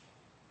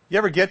You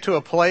ever get to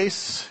a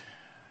place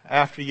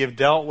after you've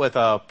dealt with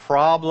a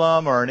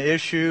problem or an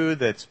issue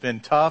that's been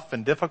tough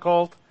and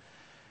difficult,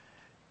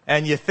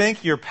 and you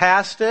think you're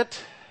past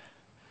it,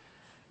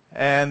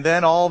 and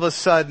then all of a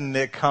sudden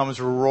it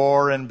comes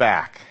roaring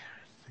back.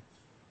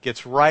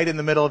 Gets right in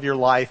the middle of your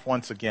life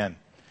once again.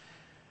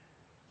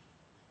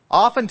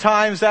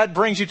 Oftentimes that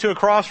brings you to a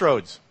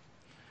crossroads.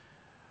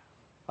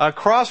 A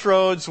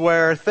crossroads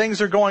where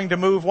things are going to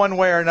move one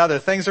way or another.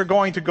 Things are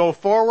going to go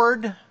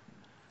forward,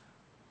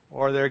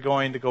 or they're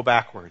going to go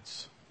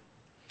backwards.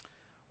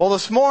 Well,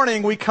 this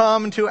morning we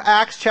come to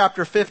Acts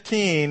chapter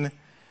 15,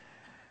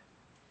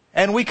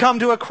 and we come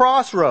to a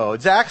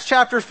crossroads. Acts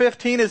chapter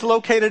 15 is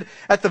located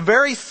at the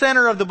very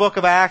center of the book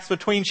of Acts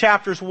between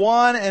chapters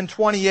 1 and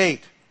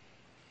 28.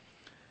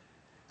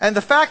 And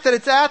the fact that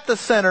it's at the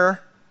center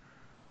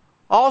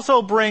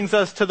also brings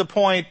us to the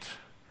point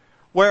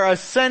where a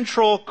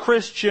central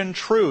Christian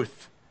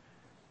truth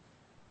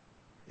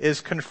is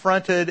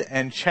confronted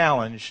and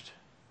challenged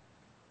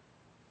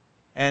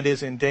and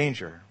is in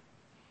danger.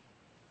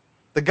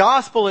 The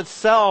gospel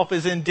itself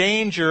is in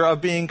danger of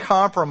being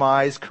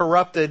compromised,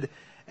 corrupted,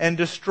 and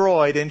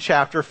destroyed in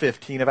chapter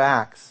 15 of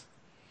Acts.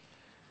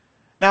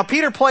 Now,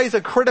 Peter plays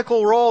a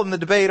critical role in the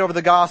debate over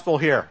the gospel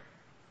here.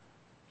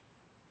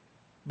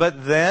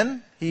 But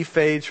then he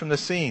fades from the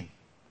scene,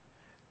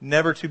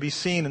 never to be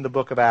seen in the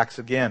book of Acts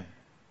again.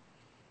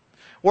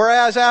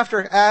 Whereas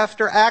after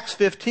Acts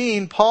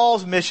 15,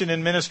 Paul's mission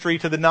and ministry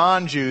to the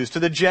non-Jews, to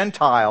the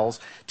Gentiles,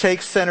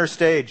 takes center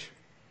stage.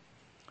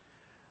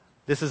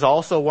 This is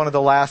also one of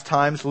the last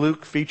times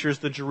Luke features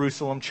the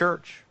Jerusalem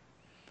church.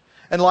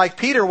 And like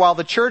Peter, while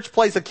the church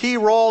plays a key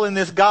role in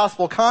this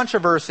gospel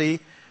controversy,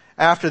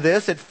 after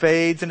this it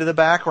fades into the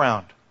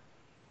background,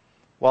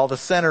 while the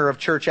center of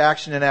church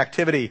action and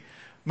activity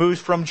moves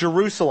from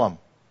Jerusalem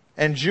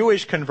and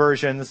Jewish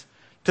conversions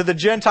to the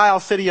Gentile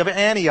city of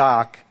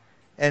Antioch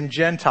and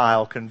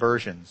Gentile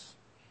conversions.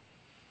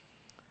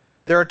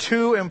 There are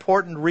two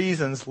important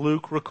reasons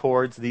Luke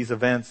records these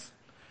events.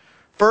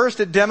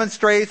 First, it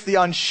demonstrates the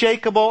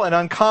unshakable and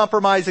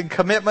uncompromising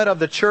commitment of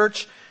the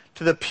church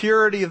to the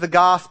purity of the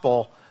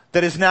gospel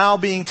that is now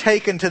being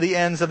taken to the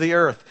ends of the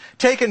earth,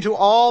 taken to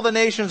all the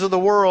nations of the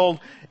world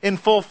in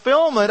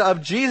fulfillment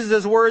of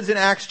Jesus' words in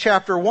Acts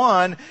chapter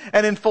 1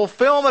 and in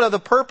fulfillment of the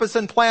purpose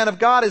and plan of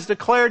God as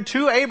declared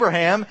to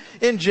Abraham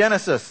in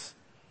Genesis.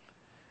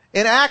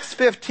 In Acts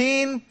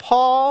 15,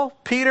 Paul,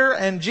 Peter,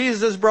 and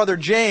Jesus' brother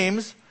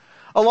James,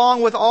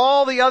 along with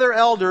all the other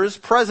elders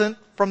present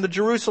from the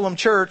Jerusalem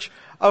church,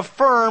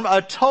 affirm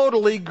a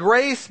totally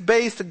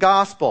grace-based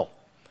gospel.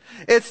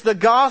 It's the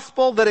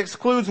gospel that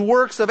excludes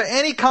works of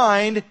any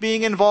kind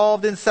being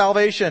involved in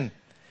salvation.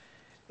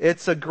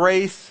 It's a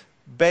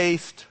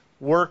grace-based,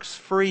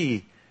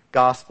 works-free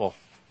gospel.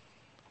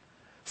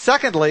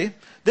 Secondly,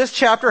 this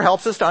chapter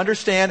helps us to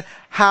understand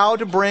how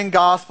to bring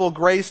gospel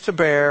grace to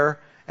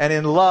bear and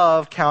in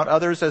love count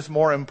others as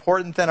more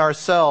important than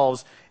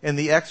ourselves in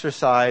the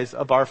exercise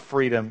of our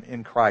freedom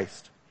in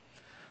Christ.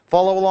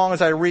 Follow along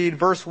as I read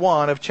verse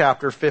 1 of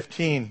chapter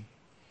 15.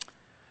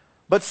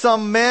 But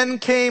some men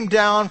came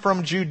down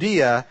from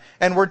Judea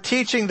and were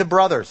teaching the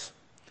brothers,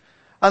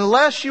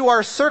 unless you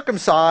are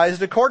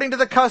circumcised according to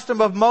the custom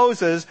of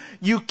Moses,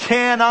 you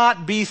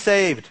cannot be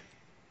saved.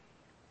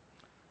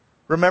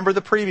 Remember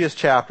the previous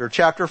chapter,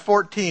 chapter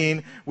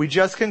 14, we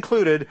just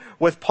concluded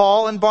with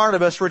Paul and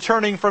Barnabas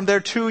returning from their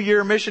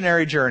 2-year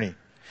missionary journey.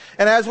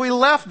 And as we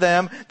left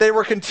them, they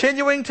were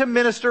continuing to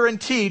minister and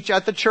teach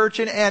at the church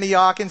in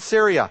Antioch in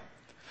Syria.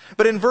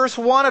 But in verse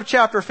 1 of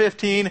chapter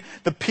 15,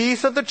 the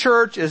peace of the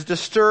church is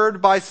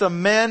disturbed by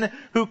some men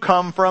who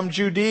come from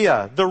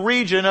Judea, the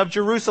region of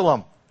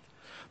Jerusalem.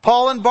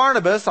 Paul and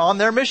Barnabas, on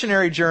their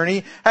missionary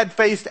journey, had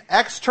faced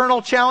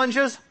external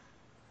challenges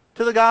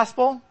to the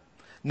gospel.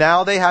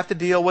 Now they have to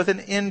deal with an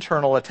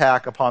internal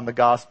attack upon the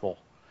gospel,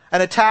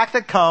 an attack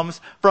that comes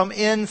from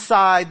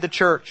inside the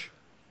church.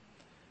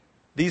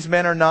 These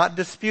men are not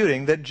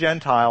disputing that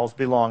Gentiles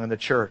belong in the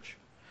church.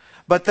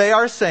 But they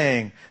are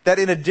saying that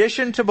in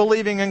addition to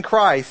believing in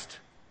Christ,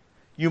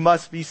 you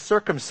must be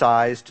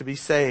circumcised to be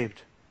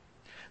saved.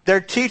 They're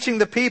teaching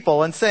the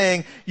people and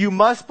saying, you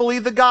must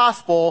believe the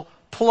gospel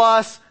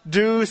plus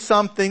do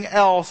something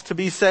else to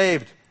be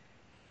saved.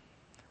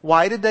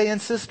 Why did they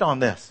insist on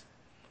this?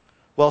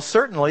 Well,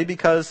 certainly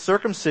because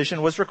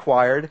circumcision was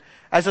required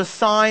as a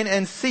sign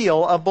and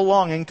seal of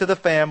belonging to the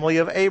family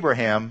of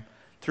Abraham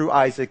through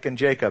Isaac and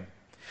Jacob.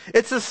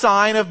 It's a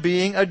sign of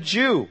being a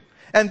Jew,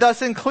 and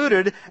thus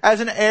included as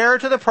an heir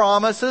to the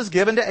promises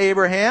given to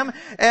Abraham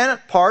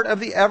and part of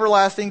the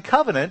everlasting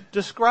covenant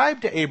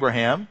described to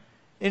Abraham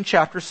in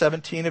chapter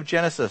 17 of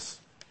Genesis.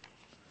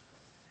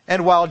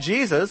 And while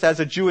Jesus,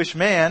 as a Jewish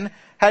man,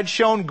 had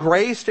shown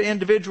grace to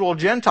individual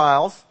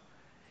Gentiles,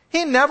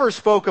 he never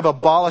spoke of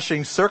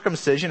abolishing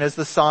circumcision as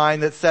the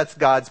sign that sets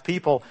God's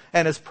people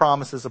and his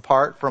promises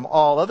apart from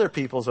all other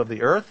peoples of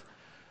the earth.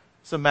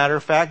 As a matter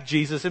of fact,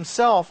 Jesus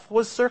himself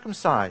was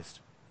circumcised.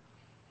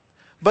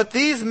 But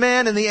these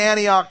men in the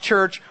Antioch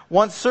church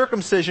want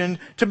circumcision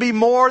to be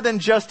more than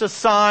just a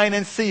sign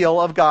and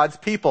seal of God's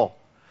people.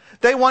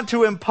 They want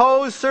to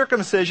impose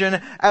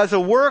circumcision as a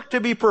work to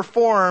be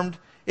performed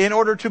in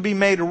order to be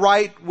made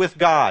right with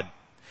God,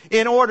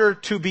 in order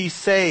to be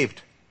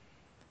saved.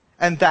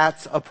 And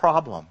that's a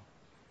problem.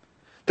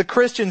 The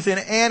Christians in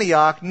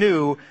Antioch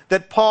knew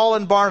that Paul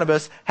and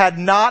Barnabas had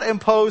not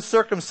imposed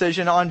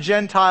circumcision on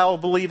Gentile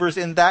believers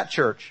in that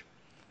church.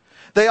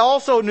 They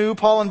also knew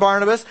Paul and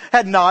Barnabas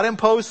had not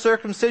imposed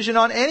circumcision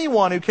on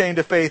anyone who came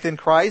to faith in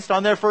Christ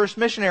on their first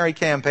missionary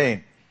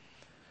campaign.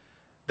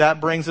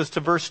 That brings us to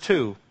verse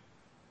 2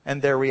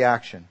 and their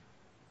reaction.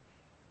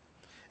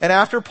 And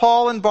after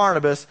Paul and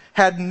Barnabas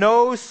had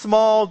no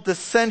small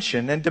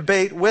dissension and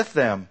debate with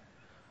them,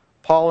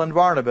 Paul and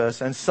Barnabas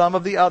and some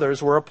of the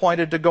others were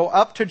appointed to go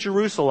up to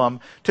Jerusalem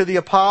to the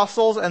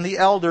apostles and the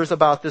elders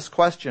about this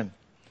question.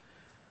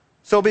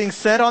 So being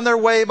sent on their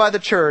way by the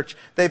church,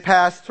 they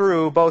passed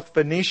through both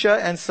Phoenicia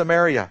and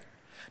Samaria,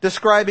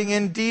 describing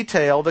in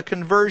detail the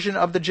conversion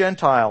of the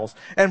Gentiles,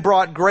 and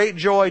brought great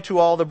joy to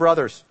all the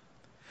brothers.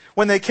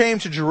 When they came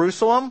to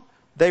Jerusalem,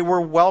 they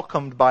were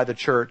welcomed by the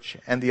church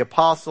and the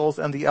apostles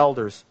and the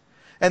elders,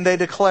 and they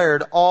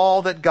declared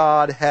all that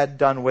God had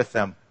done with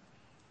them.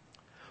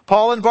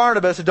 Paul and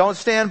Barnabas don't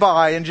stand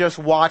by and just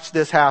watch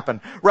this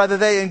happen. Rather,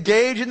 they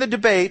engage in the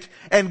debate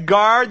and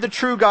guard the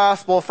true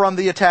gospel from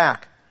the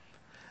attack.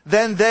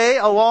 Then they,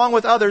 along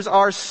with others,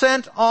 are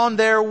sent on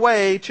their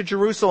way to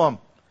Jerusalem.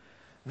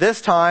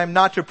 This time,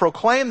 not to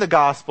proclaim the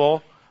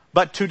gospel,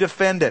 but to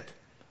defend it.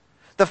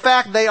 The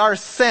fact they are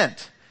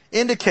sent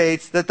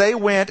indicates that they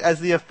went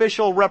as the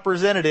official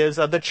representatives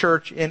of the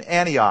church in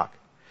Antioch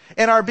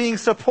and are being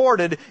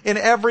supported in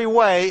every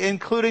way,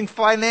 including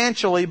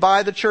financially,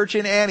 by the church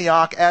in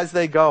Antioch as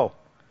they go.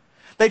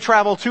 They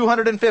traveled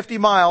 250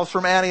 miles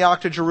from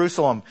Antioch to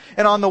Jerusalem,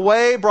 and on the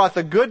way brought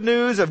the good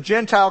news of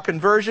Gentile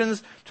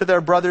conversions to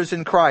their brothers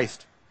in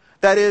Christ.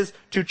 That is,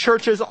 to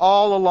churches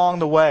all along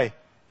the way.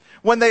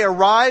 When they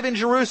arrive in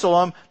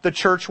Jerusalem, the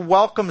church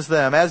welcomes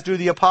them, as do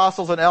the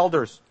apostles and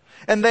elders.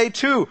 And they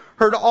too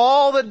heard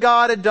all that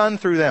God had done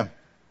through them.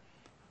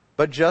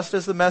 But just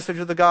as the message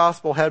of the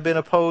gospel had been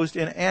opposed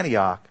in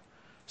Antioch,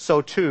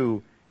 so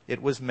too it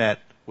was met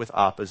with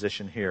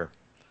opposition here.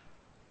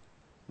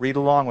 Read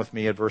along with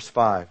me at verse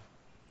 5.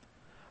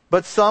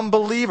 But some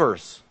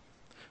believers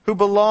who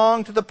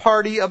belonged to the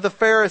party of the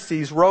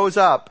Pharisees rose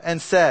up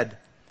and said,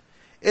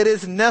 "It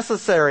is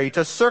necessary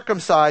to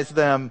circumcise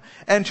them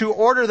and to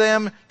order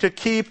them to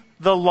keep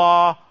the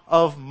law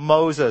of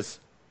Moses."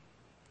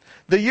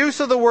 The use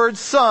of the word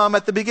some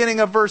at the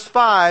beginning of verse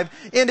 5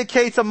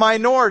 indicates a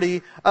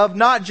minority of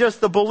not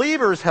just the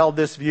believers held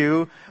this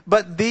view,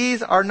 but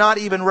these are not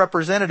even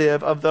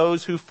representative of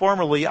those who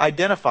formerly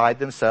identified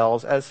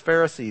themselves as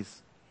Pharisees.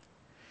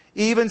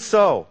 Even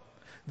so,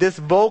 this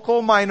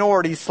vocal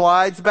minority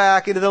slides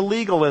back into the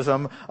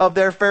legalism of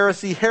their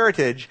Pharisee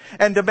heritage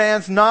and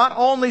demands not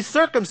only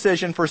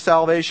circumcision for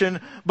salvation,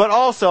 but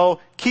also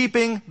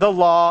keeping the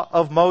law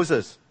of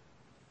Moses.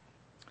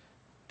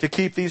 To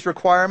keep these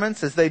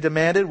requirements, as they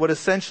demanded, would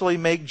essentially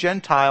make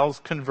Gentiles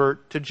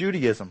convert to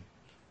Judaism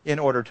in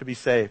order to be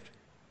saved,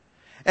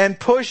 and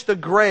push the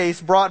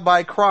grace brought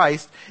by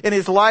Christ in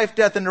his life,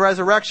 death, and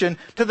resurrection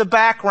to the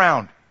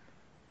background,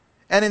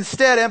 and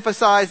instead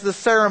emphasize the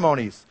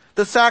ceremonies,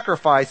 the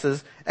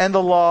sacrifices, and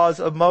the laws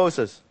of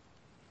Moses,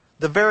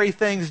 the very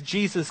things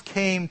Jesus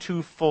came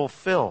to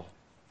fulfill.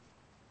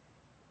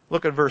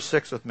 Look at verse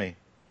 6 with me.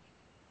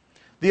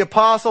 The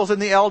apostles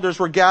and the elders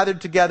were gathered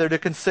together to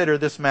consider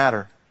this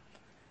matter.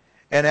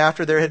 And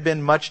after there had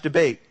been much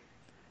debate,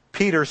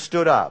 Peter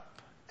stood up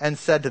and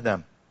said to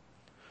them,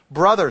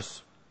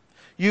 "Brothers,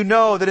 you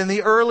know that in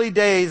the early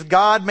days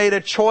God made a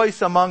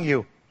choice among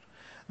you,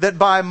 that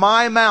by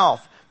my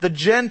mouth the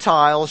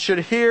Gentiles should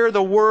hear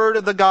the word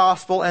of the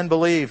gospel and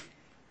believe.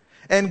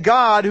 And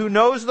God, who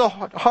knows the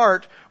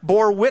heart,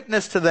 bore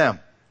witness to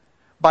them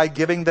by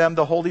giving them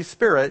the Holy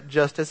Spirit,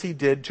 just as he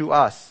did to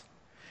us.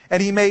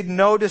 And he made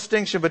no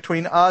distinction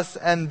between us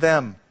and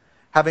them,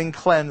 having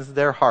cleansed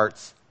their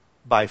hearts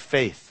by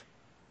faith."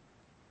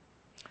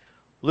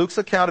 Luke's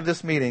account of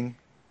this meeting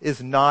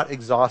is not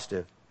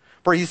exhaustive,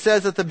 for he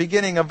says at the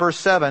beginning of verse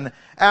 7,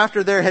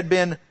 after there had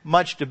been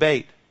much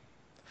debate.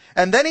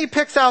 And then he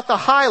picks out the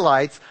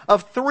highlights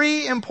of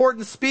 3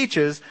 important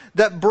speeches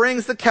that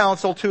brings the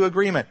council to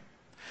agreement.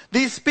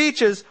 These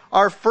speeches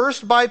are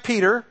first by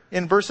Peter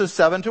in verses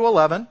 7 to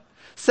 11,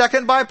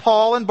 second by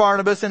Paul and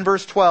Barnabas in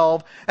verse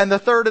 12, and the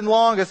third and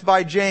longest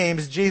by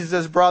James,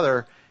 Jesus'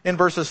 brother, in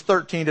verses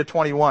 13 to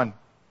 21.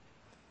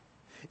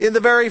 In the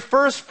very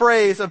first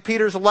phrase of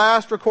Peter's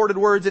last recorded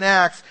words in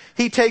Acts,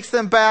 he takes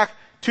them back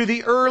to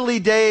the early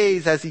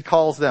days, as he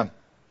calls them.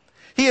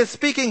 He is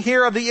speaking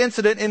here of the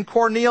incident in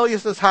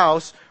Cornelius'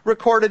 house,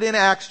 recorded in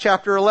Acts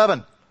chapter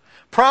 11,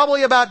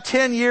 probably about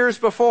 10 years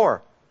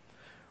before,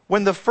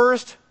 when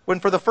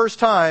for the first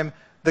time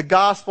the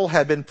gospel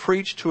had been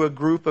preached to a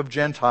group of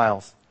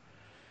Gentiles.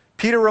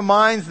 Peter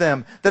reminds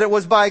them that it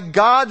was by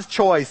God's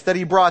choice that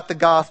he brought the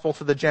gospel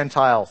to the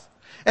Gentiles.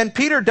 And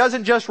Peter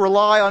doesn't just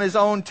rely on his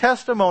own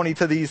testimony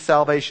to these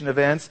salvation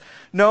events.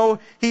 No,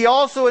 he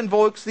also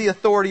invokes the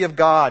authority of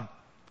God,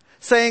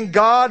 saying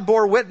God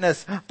bore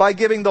witness by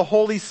giving the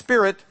Holy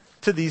Spirit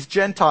to these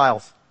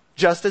Gentiles,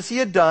 just as he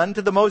had done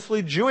to the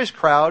mostly Jewish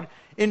crowd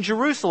in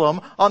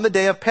Jerusalem on the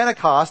day of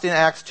Pentecost in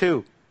Acts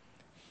 2.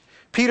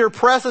 Peter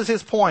presses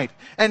his point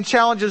and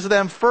challenges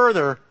them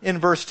further in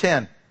verse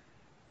 10.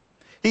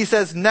 He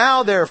says,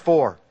 "Now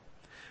therefore,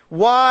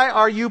 why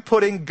are you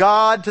putting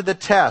God to the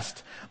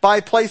test by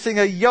placing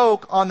a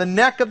yoke on the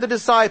neck of the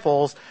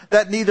disciples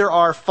that neither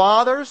our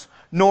fathers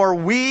nor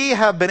we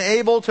have been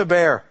able to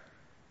bear?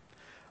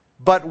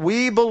 But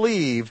we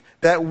believe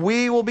that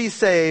we will be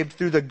saved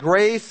through the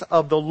grace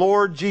of the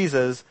Lord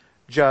Jesus,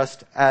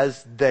 just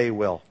as they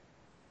will."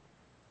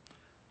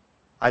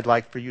 I'd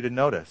like for you to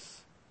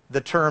notice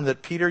the term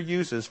that Peter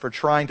uses for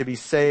trying to be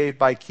saved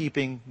by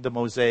keeping the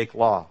Mosaic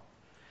law.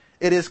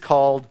 It is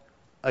called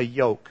a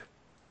yoke.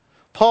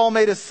 Paul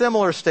made a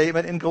similar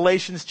statement in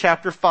Galatians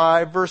chapter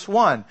 5, verse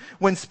 1.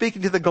 When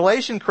speaking to the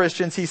Galatian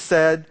Christians, he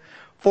said,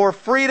 "For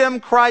freedom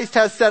Christ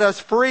has set us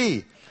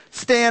free.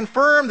 Stand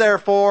firm,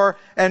 therefore,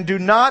 and do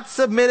not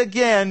submit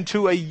again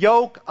to a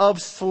yoke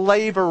of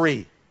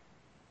slavery."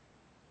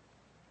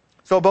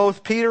 So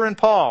both Peter and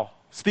Paul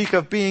speak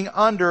of being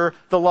under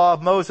the law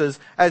of Moses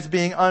as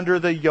being under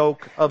the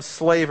yoke of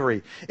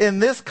slavery. In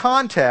this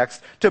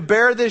context, to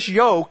bear this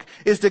yoke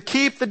is to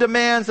keep the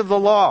demands of the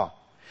law.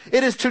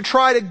 It is to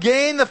try to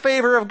gain the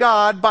favor of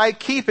God by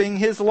keeping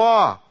his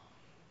law.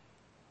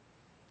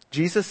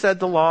 Jesus said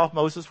the law of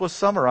Moses was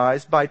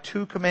summarized by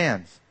two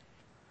commands: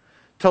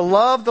 to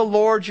love the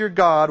Lord your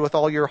God with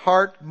all your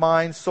heart,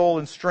 mind, soul,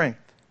 and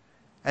strength.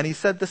 And he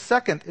said the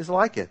second is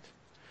like it: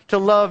 to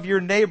love your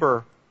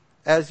neighbor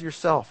as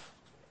yourself.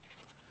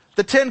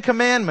 The 10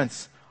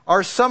 Commandments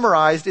are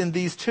summarized in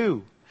these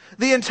two.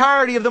 The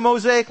entirety of the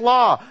Mosaic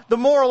law, the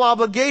moral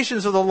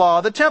obligations of the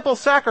law, the temple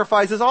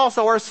sacrifices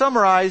also are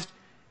summarized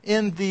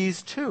in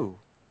these two: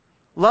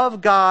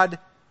 love God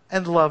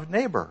and love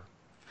neighbor.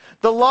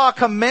 The law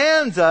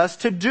commands us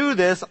to do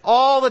this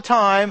all the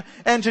time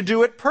and to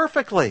do it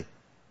perfectly.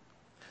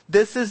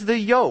 This is the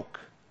yoke,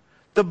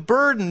 the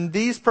burden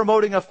these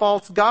promoting a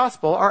false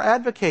gospel are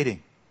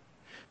advocating.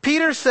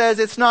 Peter says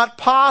it's not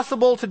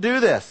possible to do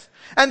this.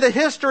 And the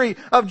history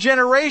of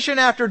generation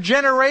after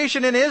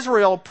generation in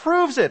Israel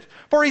proves it.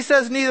 For he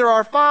says neither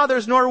our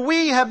fathers nor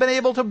we have been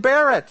able to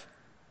bear it.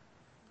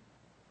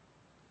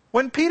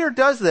 When Peter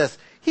does this,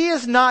 he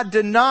is not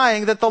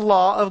denying that the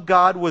law of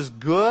God was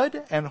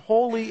good and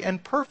holy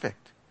and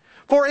perfect.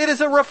 For it is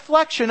a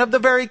reflection of the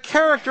very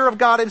character of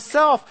God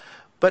himself.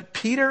 But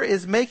Peter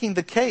is making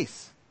the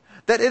case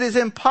that it is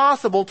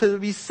impossible to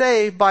be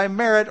saved by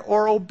merit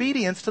or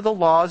obedience to the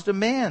law's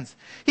demands.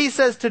 He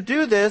says to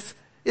do this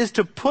is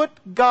to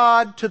put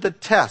God to the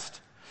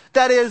test.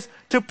 That is,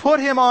 to put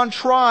him on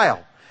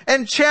trial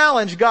and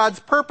challenge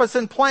God's purpose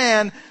and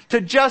plan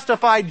to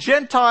justify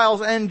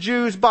Gentiles and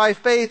Jews by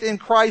faith in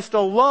Christ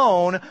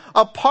alone,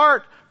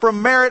 apart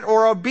from merit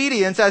or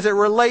obedience as it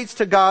relates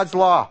to God's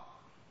law.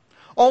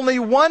 Only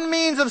one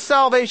means of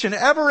salvation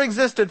ever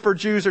existed for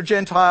Jews or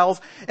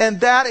Gentiles, and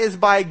that is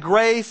by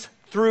grace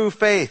through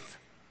faith.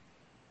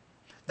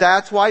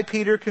 That's why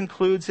Peter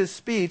concludes his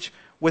speech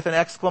with an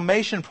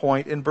exclamation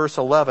point in verse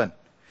 11.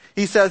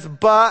 He says,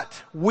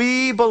 "But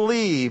we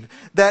believe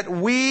that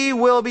we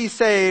will be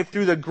saved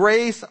through the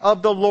grace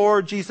of the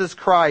Lord Jesus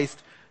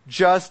Christ,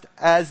 just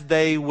as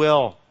they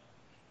will."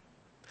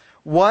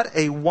 What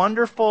a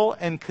wonderful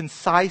and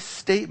concise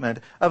statement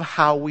of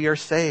how we are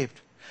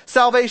saved.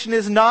 Salvation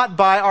is not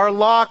by our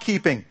law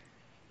keeping.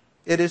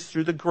 It is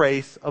through the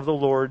grace of the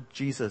Lord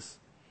Jesus.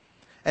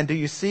 And do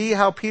you see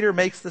how Peter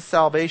makes the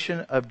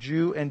salvation of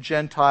Jew and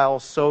Gentile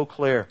so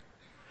clear?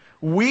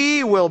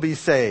 We will be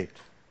saved.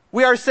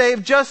 We are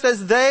saved just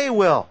as they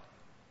will.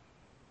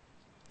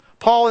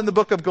 Paul in the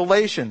book of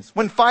Galatians,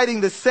 when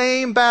fighting the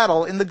same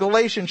battle in the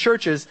Galatian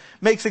churches,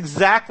 makes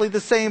exactly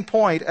the same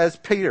point as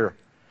Peter.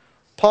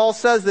 Paul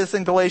says this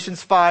in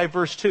Galatians 5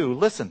 verse 2.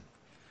 Listen.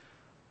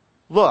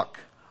 "Look,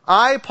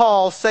 I,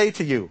 Paul, say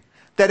to you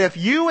that if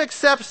you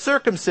accept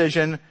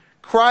circumcision,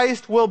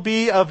 Christ will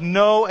be of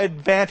no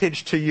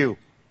advantage to you.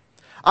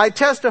 I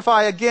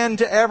testify again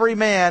to every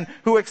man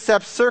who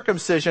accepts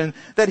circumcision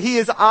that he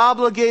is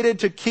obligated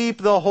to keep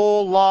the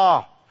whole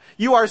law.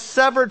 You are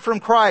severed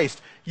from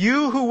Christ,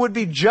 you who would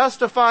be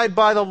justified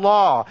by the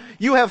law.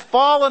 You have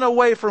fallen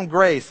away from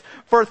grace.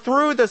 For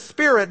through the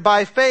Spirit,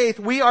 by faith,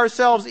 we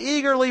ourselves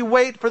eagerly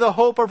wait for the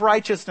hope of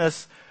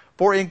righteousness.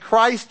 For in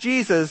Christ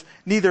Jesus,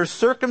 neither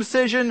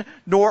circumcision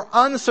nor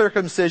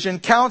uncircumcision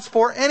counts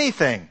for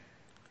anything,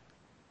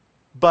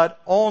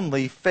 but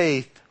only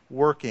faith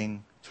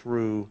working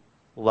through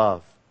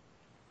love."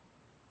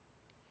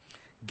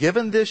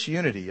 Given this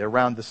unity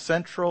around the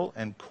central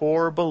and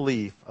core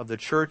belief of the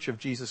Church of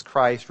Jesus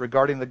Christ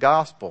regarding the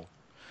gospel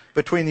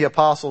between the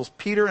apostles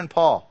Peter and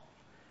Paul,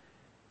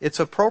 it's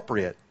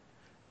appropriate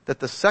that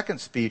the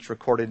second speech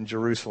recorded in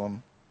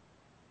Jerusalem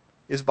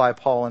is by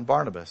Paul and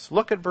Barnabas.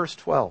 Look at verse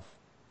 12.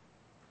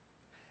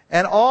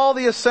 "And all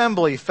the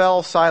assembly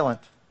fell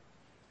silent,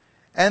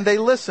 and they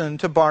listened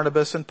to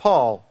Barnabas and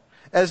Paul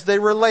as they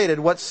related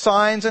what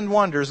signs and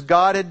wonders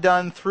God had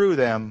done through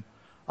them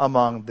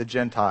among the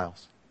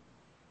Gentiles.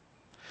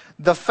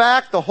 The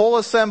fact the whole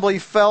assembly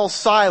fell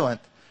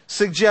silent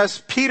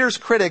suggests Peter's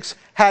critics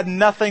had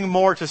nothing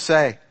more to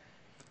say.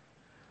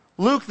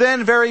 Luke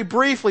then very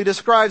briefly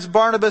describes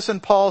Barnabas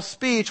and Paul's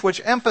speech,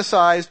 which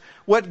emphasized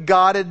what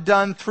God had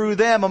done through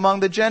them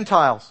among the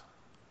Gentiles.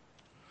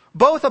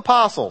 Both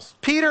apostles,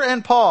 Peter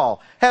and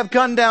Paul, have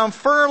come down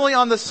firmly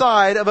on the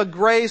side of a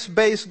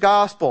grace-based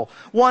gospel,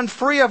 one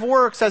free of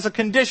works as a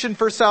condition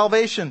for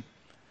salvation.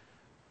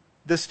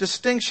 This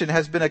distinction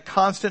has been a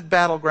constant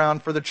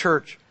battleground for the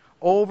church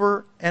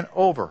over and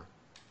over.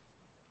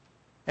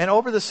 And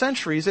over the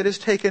centuries, it has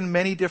taken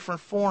many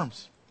different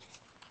forms.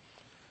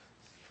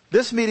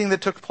 This meeting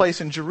that took place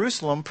in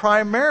Jerusalem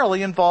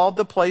primarily involved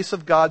the place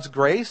of God's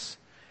grace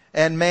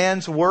and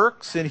man's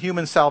works in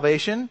human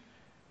salvation.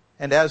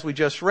 And as we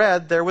just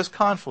read, there was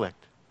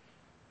conflict.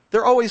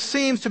 There always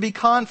seems to be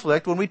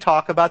conflict when we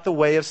talk about the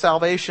way of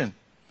salvation.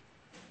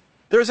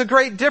 There's a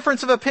great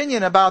difference of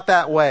opinion about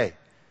that way.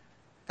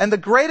 And the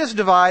greatest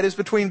divide is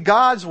between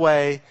God's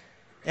way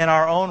and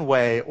our own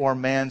way, or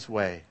man's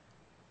way,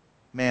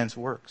 man's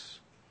works.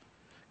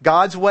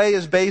 God's way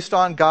is based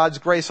on God's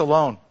grace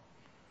alone.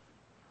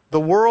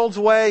 The world's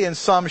way in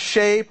some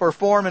shape or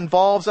form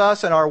involves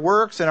us and our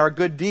works and our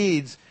good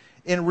deeds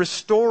in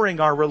restoring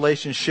our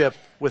relationship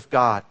with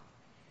God.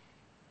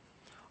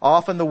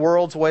 Often the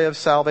world's way of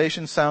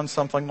salvation sounds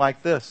something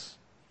like this.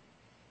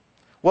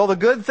 Well, the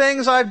good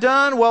things I've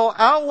done will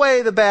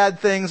outweigh the bad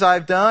things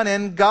I've done,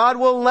 and God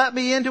will let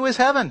me into His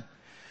heaven.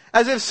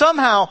 As if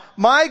somehow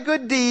my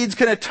good deeds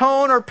can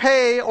atone or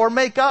pay or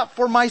make up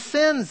for my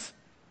sins.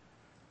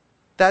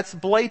 That's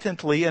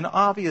blatantly and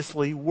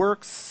obviously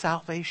works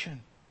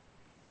salvation.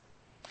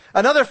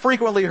 Another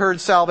frequently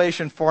heard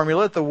salvation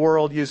formula that the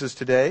world uses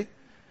today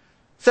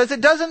says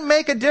it doesn't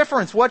make a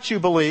difference what you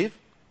believe,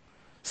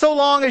 so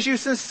long as you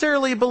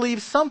sincerely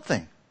believe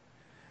something.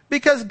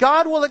 Because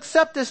God will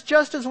accept us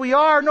just as we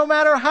are, no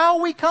matter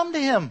how we come to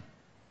Him.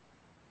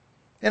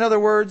 In other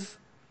words,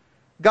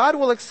 God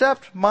will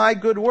accept my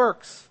good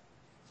works,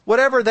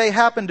 whatever they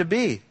happen to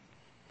be,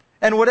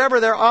 and whatever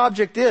their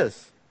object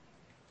is.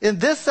 In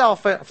this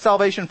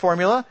salvation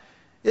formula,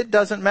 it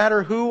doesn't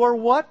matter who or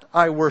what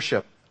I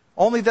worship,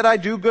 only that I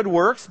do good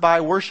works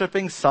by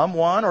worshiping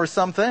someone or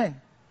something.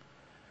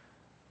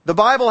 The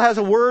Bible has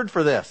a word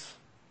for this.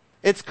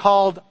 It's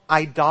called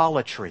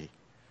idolatry.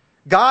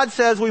 God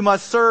says we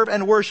must serve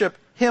and worship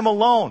Him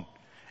alone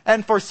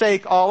and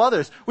forsake all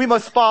others. We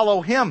must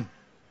follow Him.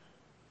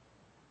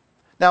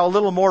 Now, a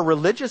little more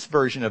religious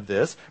version of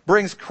this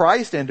brings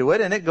Christ into it,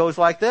 and it goes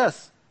like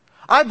this.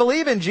 I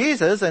believe in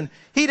Jesus, and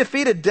He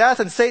defeated death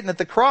and Satan at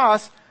the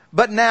cross,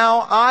 but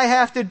now I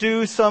have to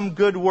do some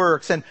good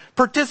works and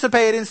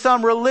participate in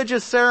some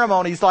religious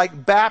ceremonies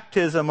like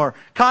baptism or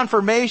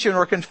confirmation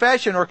or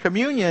confession or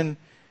communion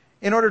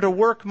in order to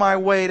work my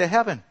way to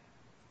heaven.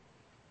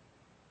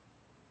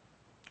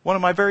 One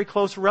of my very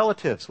close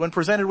relatives, when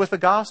presented with the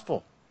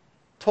gospel,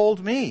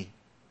 told me,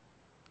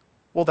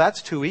 well,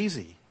 that's too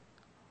easy.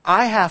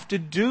 I have to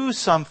do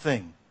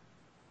something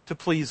to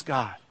please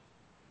God.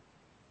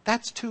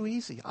 That's too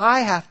easy.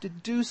 I have to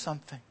do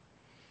something.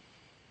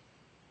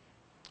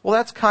 Well,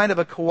 that's kind of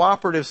a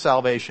cooperative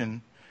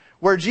salvation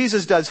where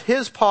Jesus does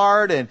His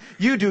part and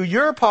you do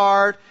your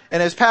part.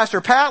 And as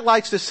Pastor Pat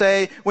likes to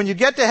say, when you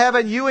get to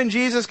heaven, you and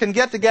Jesus can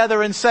get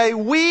together and say,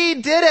 we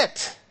did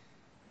it.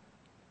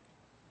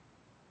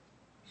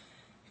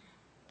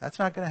 That's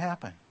not going to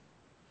happen.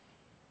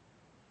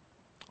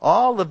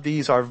 All of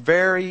these are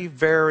very,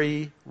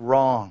 very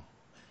wrong.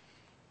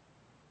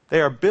 They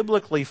are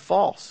biblically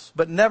false.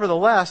 But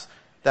nevertheless,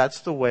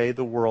 that's the way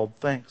the world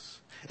thinks.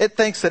 It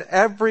thinks that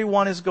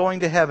everyone is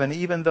going to heaven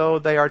even though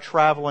they are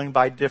traveling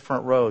by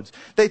different roads.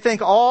 They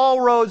think all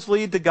roads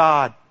lead to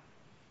God.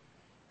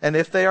 And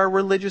if they are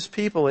religious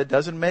people, it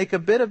doesn't make a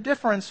bit of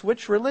difference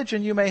which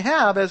religion you may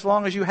have as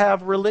long as you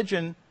have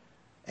religion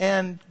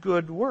and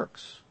good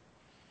works.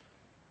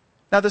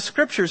 Now, the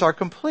Scriptures are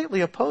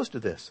completely opposed to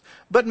this.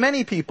 But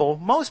many people,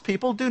 most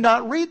people, do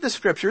not read the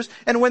Scriptures.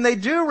 And when they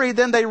do read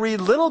them, they read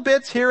little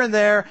bits here and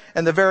there,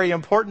 and the very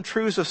important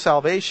truths of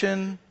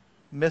salvation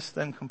miss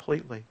them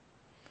completely.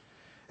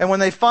 And when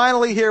they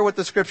finally hear what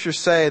the Scriptures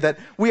say, that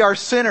we are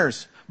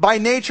sinners by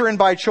nature and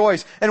by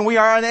choice, and we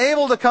are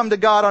unable to come to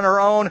God on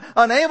our own,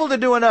 unable to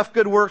do enough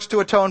good works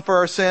to atone for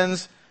our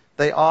sins,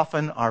 they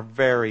often are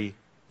very,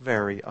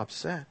 very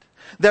upset.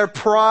 Their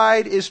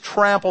pride is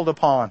trampled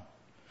upon.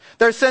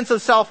 Their sense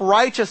of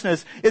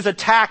self-righteousness is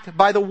attacked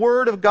by the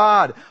Word of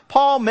God.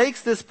 Paul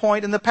makes this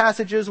point in the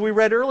passages we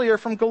read earlier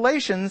from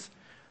Galatians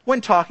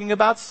when talking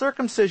about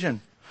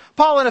circumcision.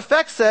 Paul in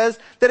effect says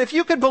that if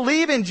you could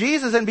believe in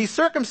Jesus and be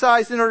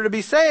circumcised in order to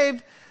be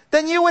saved,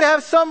 then you would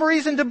have some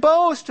reason to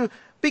boast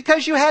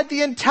because you had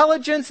the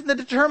intelligence and the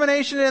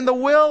determination and the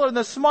will or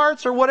the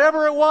smarts or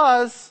whatever it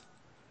was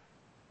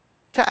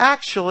to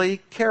actually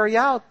carry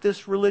out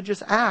this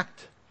religious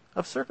act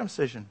of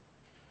circumcision.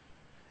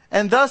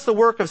 And thus the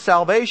work of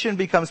salvation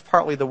becomes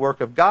partly the work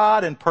of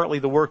God and partly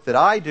the work that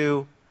I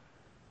do.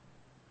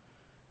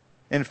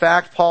 In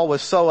fact, Paul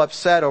was so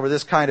upset over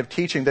this kind of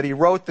teaching that he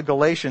wrote the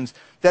Galatians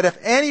that if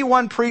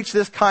anyone preached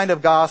this kind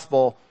of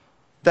gospel,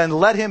 then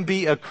let him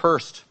be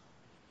accursed.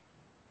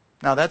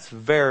 Now that's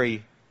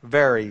very,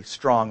 very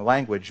strong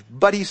language,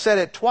 but he said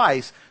it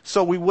twice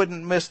so we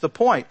wouldn't miss the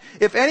point.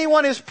 If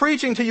anyone is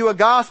preaching to you a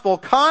gospel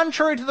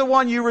contrary to the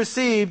one you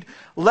received,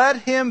 let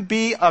him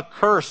be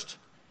accursed.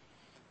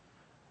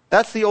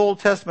 That's the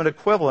Old Testament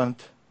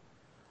equivalent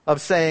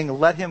of saying,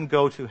 let him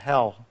go to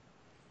hell.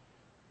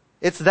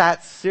 It's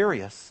that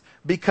serious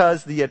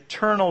because the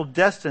eternal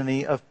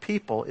destiny of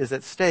people is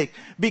at stake.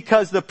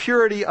 Because the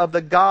purity of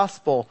the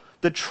gospel,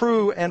 the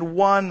true and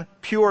one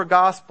pure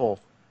gospel,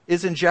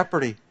 is in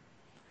jeopardy.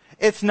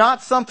 It's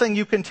not something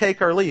you can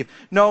take or leave.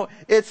 No,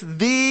 it's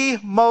the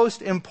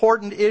most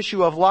important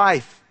issue of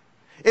life.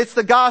 It's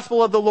the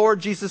gospel of the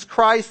Lord Jesus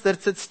Christ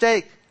that's at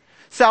stake.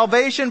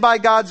 Salvation by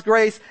God's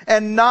grace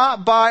and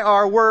not by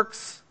our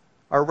works,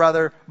 or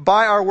rather,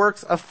 by our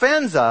works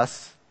offends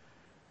us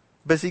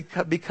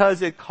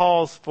because it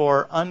calls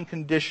for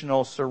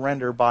unconditional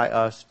surrender by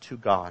us to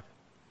God.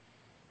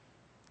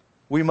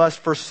 We must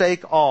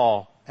forsake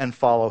all and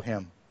follow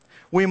Him.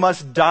 We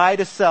must die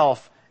to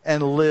self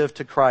and live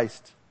to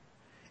Christ.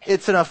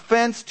 It's an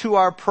offense to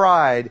our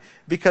pride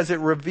because it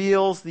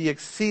reveals the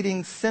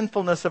exceeding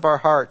sinfulness of our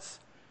hearts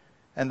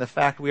and the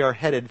fact we are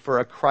headed for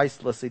a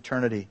Christless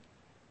eternity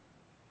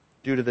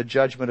due to the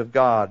judgment of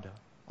God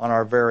on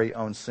our very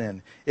own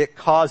sin. It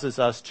causes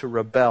us to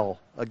rebel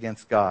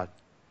against God.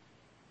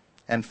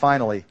 And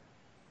finally,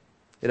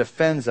 it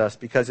offends us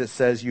because it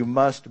says you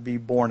must be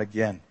born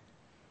again.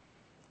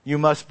 You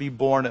must be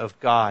born of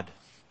God.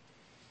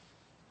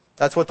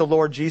 That's what the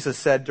Lord Jesus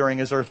said during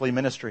His earthly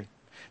ministry.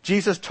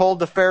 Jesus told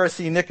the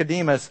Pharisee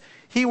Nicodemus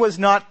he was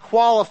not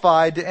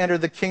qualified to enter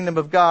the kingdom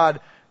of God.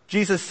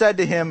 Jesus said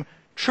to him,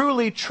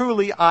 "Truly,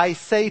 truly, I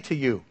say to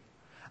you,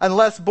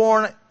 unless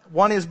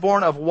one is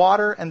born of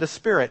water and the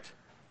Spirit,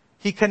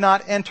 he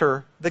cannot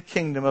enter the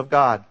kingdom of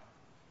God."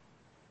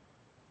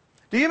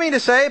 Do you mean to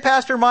say,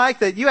 Pastor Mike,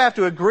 that you have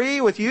to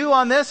agree with you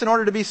on this in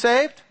order to be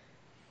saved?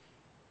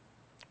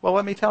 Well,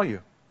 let me tell you.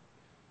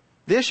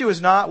 The issue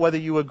is not whether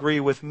you agree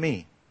with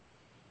me.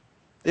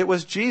 It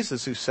was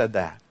Jesus who said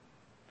that.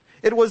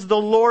 It was the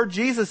Lord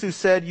Jesus who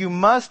said, you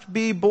must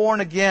be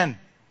born again.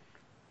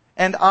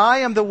 And I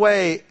am the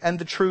way and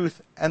the truth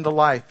and the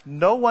life.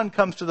 No one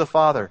comes to the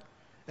Father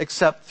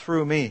except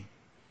through me.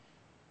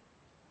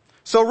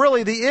 So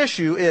really the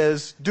issue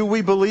is, do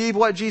we believe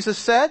what Jesus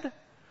said?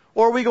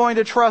 Or are we going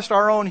to trust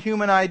our own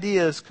human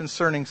ideas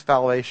concerning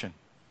salvation?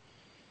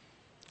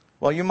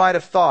 Well, you might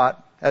have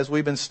thought, as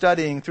we've been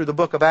studying through the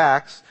book of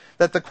Acts,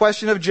 that the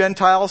question of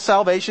Gentile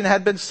salvation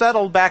had been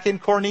settled back in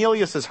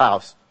Cornelius'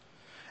 house.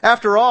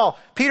 After all,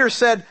 Peter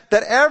said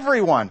that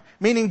everyone,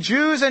 meaning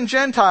Jews and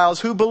Gentiles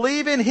who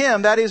believe in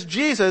Him, that is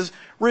Jesus,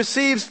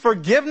 receives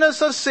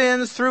forgiveness of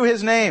sins through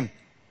His name.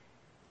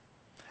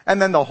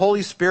 And then the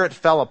Holy Spirit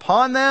fell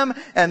upon them.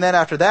 And then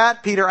after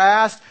that, Peter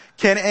asked,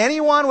 can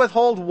anyone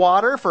withhold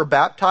water for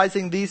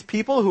baptizing these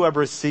people who have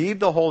received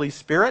the Holy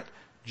Spirit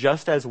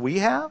just as we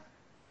have?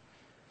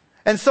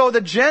 And so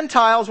the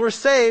Gentiles were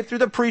saved through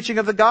the preaching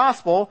of the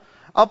gospel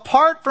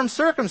apart from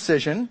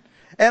circumcision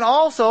and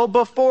also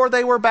before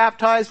they were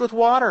baptized with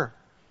water.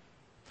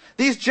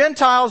 These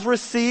Gentiles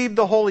received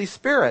the Holy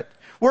Spirit,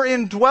 were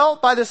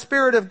indwelt by the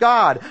Spirit of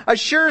God, a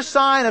sure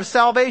sign of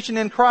salvation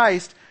in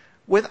Christ,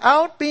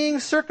 without being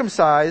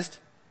circumcised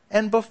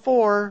and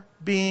before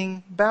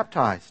being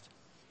baptized.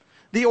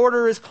 The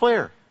order is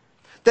clear.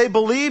 They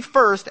believed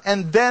first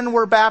and then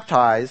were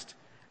baptized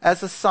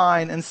as a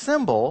sign and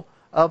symbol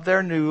of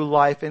their new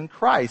life in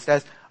Christ,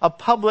 as a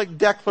public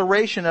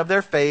declaration of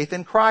their faith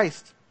in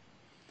Christ.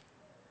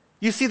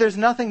 You see, there's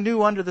nothing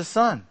new under the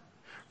sun.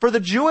 For the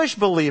Jewish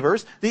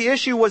believers, the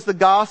issue was the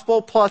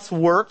gospel plus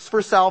works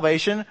for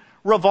salvation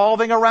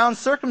revolving around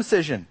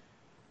circumcision.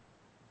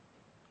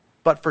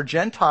 But for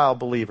Gentile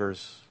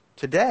believers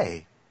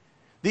today,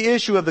 the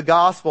issue of the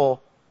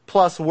gospel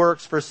plus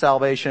works for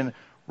salvation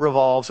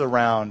revolves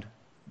around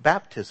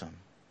baptism.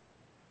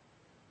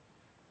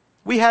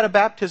 We had a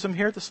baptism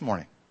here this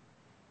morning.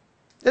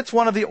 It's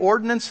one of the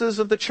ordinances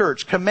of the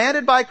church,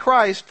 commanded by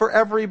Christ for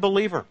every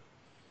believer.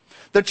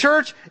 The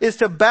church is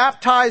to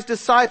baptize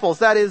disciples,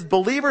 that is,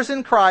 believers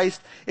in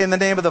Christ, in the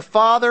name of the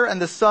Father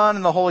and the Son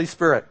and the Holy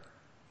Spirit.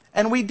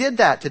 And we did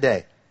that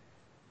today.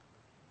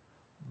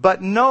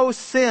 But no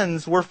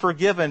sins were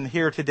forgiven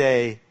here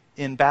today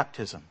in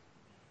baptism.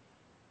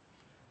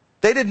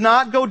 They did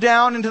not go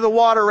down into the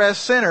water as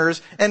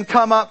sinners and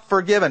come up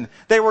forgiven.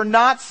 They were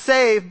not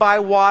saved by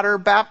water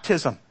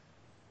baptism.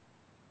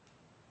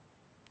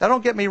 Now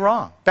don't get me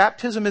wrong.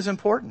 Baptism is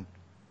important.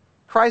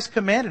 Christ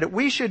commanded it.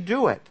 We should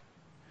do it.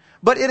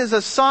 But it is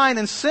a sign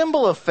and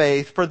symbol of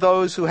faith for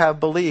those who have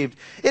believed.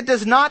 It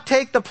does not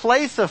take the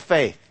place of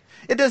faith.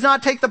 It does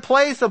not take the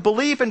place of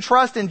belief and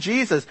trust in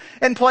Jesus,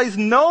 and plays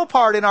no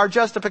part in our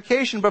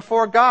justification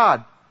before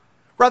God.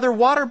 Rather,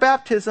 water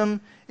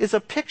baptism is a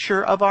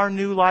picture of our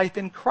new life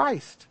in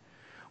Christ.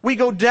 We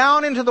go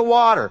down into the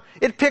water.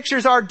 It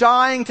pictures our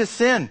dying to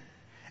sin.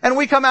 And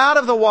we come out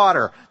of the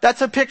water.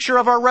 That's a picture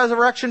of our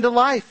resurrection to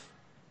life.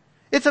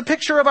 It's a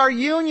picture of our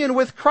union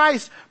with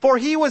Christ, for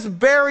he was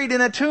buried in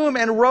a tomb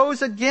and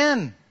rose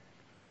again.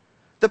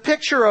 The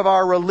picture of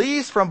our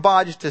release from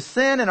bondage to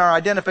sin and our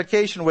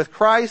identification with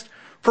Christ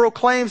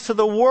proclaims to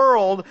the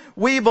world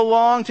we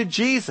belong to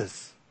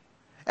Jesus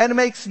and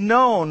makes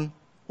known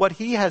what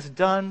he has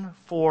done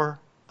for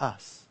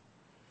us.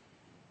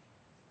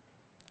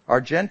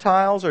 Are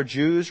Gentiles or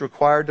Jews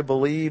required to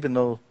believe in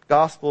the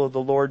gospel of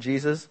the Lord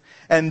Jesus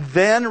and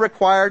then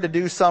required to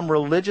do some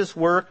religious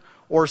work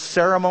or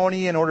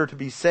ceremony in order to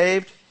be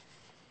saved?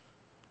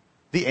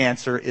 The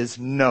answer is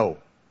no.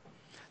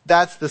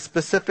 That's the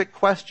specific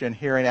question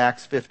here in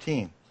Acts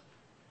 15.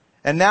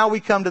 And now we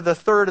come to the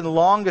third and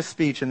longest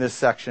speech in this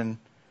section,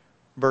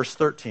 verse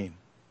 13.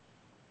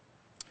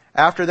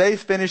 After they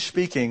finished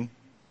speaking,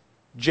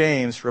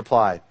 James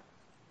replied.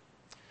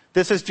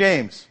 This is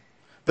James,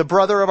 the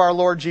brother of our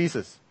Lord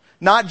Jesus.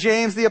 Not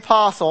James the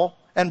apostle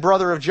and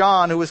brother of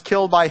John, who was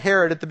killed by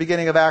Herod at the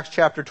beginning of Acts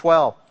chapter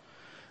 12.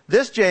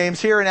 This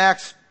James, here in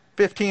Acts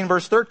 15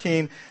 verse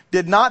 13,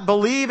 did not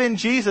believe in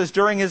Jesus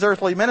during his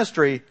earthly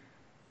ministry,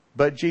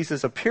 but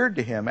Jesus appeared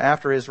to him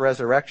after his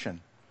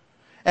resurrection.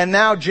 And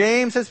now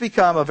James has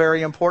become a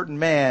very important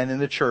man in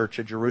the church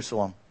at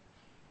Jerusalem.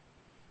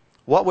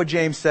 What would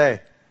James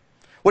say?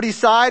 Would he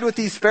side with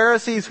these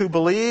Pharisees who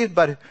believed,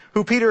 but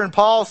who Peter and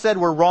Paul said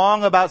were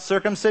wrong about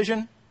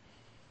circumcision?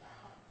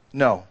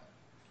 No.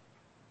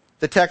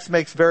 The text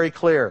makes very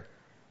clear.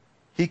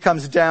 He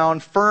comes down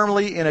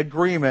firmly in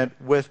agreement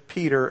with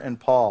Peter and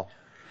Paul,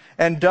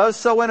 and does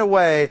so in a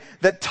way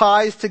that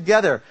ties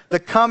together the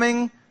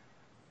coming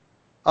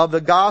of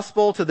the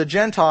gospel to the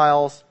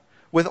Gentiles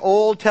with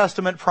Old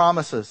Testament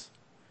promises.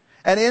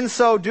 And in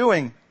so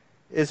doing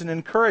is an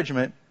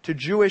encouragement to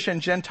Jewish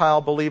and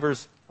Gentile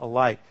believers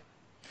alike.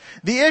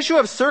 The issue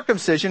of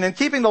circumcision and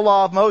keeping the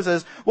law of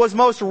Moses was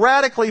most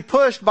radically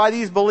pushed by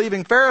these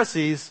believing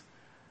Pharisees.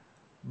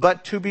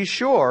 But to be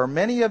sure,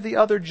 many of the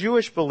other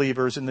Jewish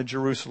believers in the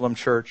Jerusalem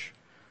church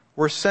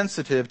were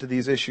sensitive to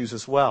these issues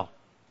as well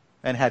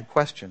and had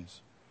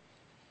questions.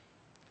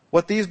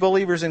 What these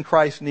believers in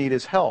Christ need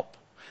is help.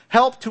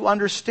 Help to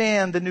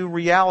understand the new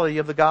reality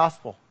of the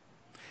gospel.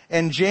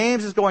 And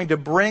James is going to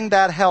bring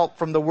that help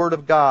from the Word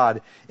of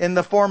God in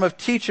the form of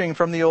teaching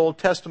from the Old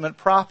Testament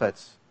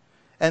prophets.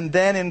 And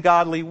then in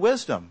godly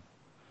wisdom,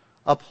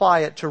 apply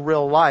it to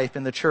real life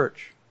in the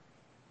church.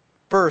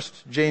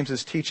 First, James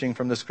is teaching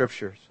from the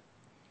Scriptures.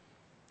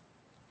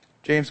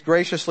 James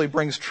graciously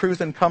brings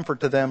truth and comfort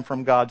to them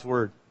from God's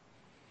Word.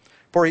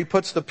 For he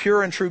puts the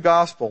pure and true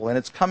gospel and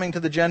its coming to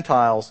the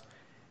Gentiles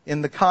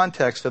in the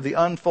context of the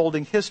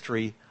unfolding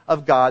history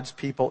of God's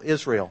people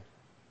Israel.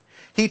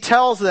 He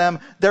tells them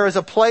there is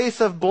a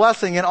place of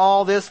blessing in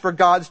all this for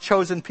God's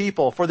chosen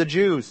people, for the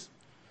Jews,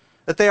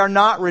 that they are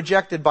not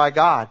rejected by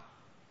God.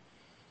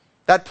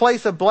 That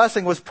place of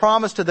blessing was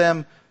promised to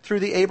them through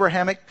the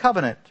Abrahamic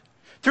covenant,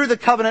 through the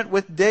covenant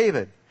with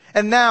David,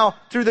 and now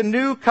through the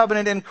new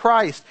covenant in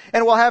Christ,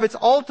 and will have its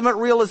ultimate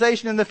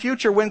realization in the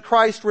future when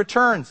Christ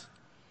returns.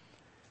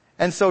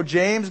 And so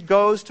James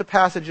goes to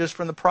passages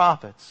from the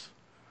prophets,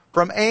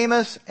 from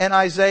Amos and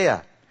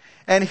Isaiah.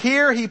 And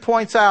here he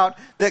points out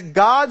that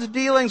God's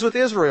dealings with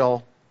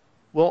Israel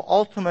will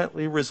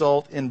ultimately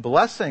result in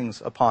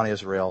blessings upon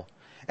Israel.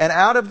 And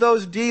out of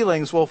those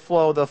dealings will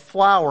flow the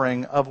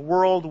flowering of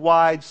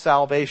worldwide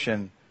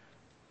salvation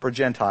for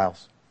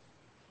Gentiles.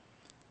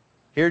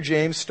 Here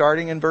James,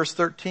 starting in verse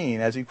 13,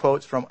 as he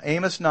quotes from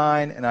Amos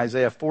 9 and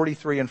Isaiah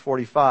 43 and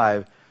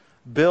 45,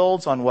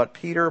 builds on what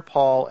Peter,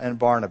 Paul, and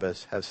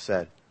Barnabas have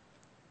said.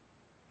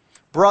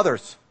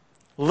 Brothers,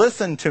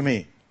 listen to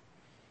me.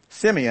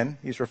 Simeon,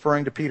 he's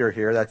referring to Peter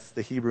here, that's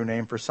the Hebrew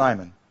name for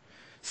Simon.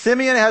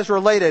 Simeon has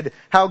related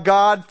how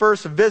God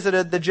first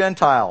visited the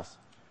Gentiles,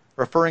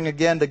 referring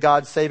again to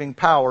God's saving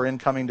power in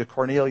coming to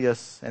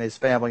Cornelius and his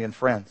family and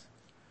friends.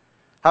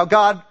 How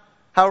God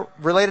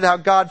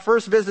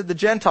first visited the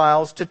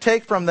Gentiles to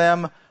take from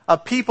them a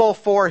people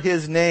for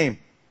his name.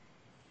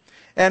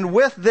 And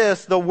with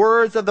this, the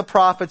words of the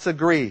prophets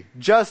agree,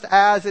 just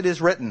as it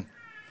is written.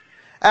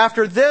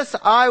 After this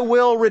I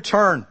will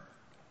return,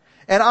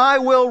 and I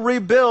will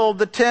rebuild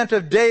the tent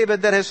of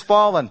David that has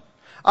fallen.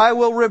 I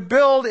will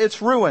rebuild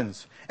its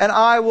ruins, and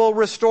I will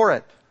restore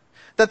it,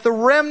 that the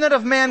remnant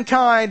of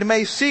mankind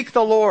may seek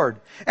the Lord,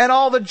 and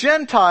all the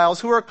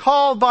Gentiles who are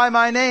called by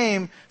my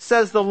name,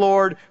 says the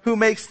Lord, who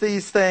makes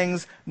these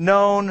things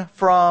known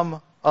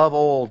from of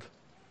old.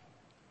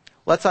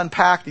 Let's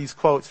unpack these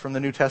quotes from the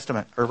New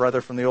Testament, or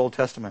rather from the Old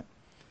Testament.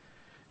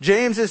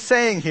 James is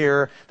saying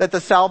here that the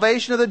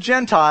salvation of the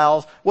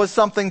Gentiles was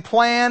something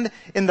planned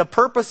in the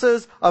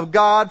purposes of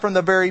God from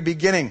the very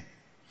beginning.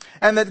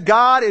 And that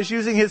God is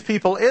using his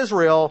people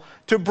Israel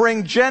to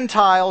bring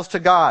Gentiles to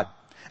God.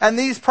 And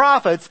these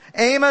prophets,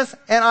 Amos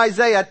and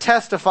Isaiah,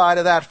 testify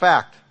to that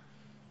fact.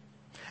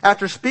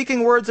 After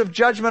speaking words of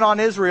judgment on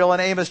Israel in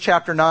Amos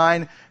chapter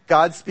 9,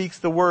 God speaks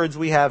the words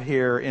we have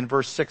here in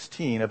verse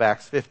 16 of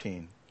Acts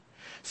 15.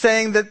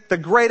 Saying that the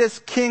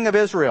greatest king of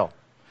Israel,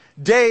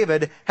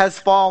 David has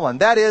fallen.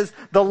 That is,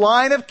 the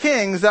line of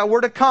kings that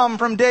were to come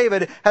from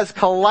David has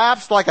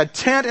collapsed like a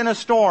tent in a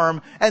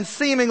storm and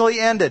seemingly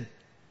ended.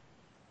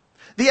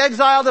 The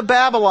exile to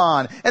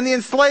Babylon and the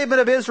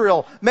enslavement of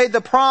Israel made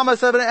the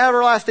promise of an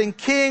everlasting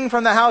king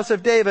from the house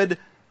of David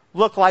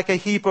look like a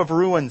heap of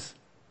ruins.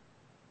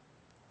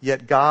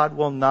 Yet God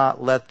will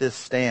not let this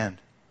stand.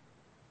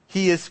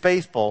 He is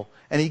faithful,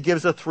 and he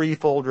gives a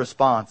threefold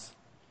response.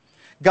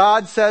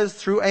 God says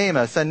through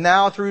Amos and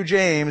now through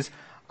James,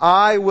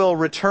 I will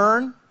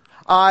return,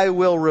 I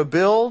will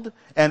rebuild,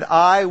 and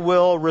I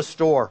will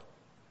restore.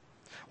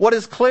 What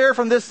is clear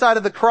from this side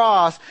of the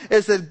cross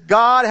is that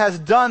God has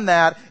done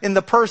that in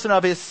the person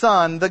of his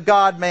Son, the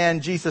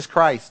God-man Jesus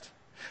Christ,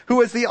 who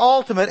is the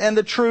ultimate and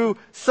the true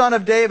Son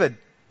of David,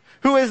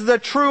 who is the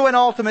true and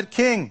ultimate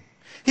King.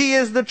 He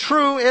is the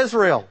true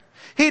Israel.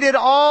 He did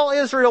all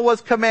Israel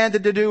was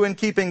commanded to do in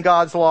keeping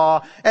God's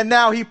law, and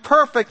now he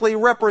perfectly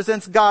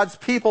represents God's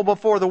people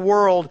before the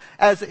world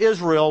as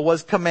Israel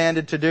was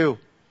commanded to do.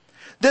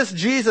 This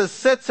Jesus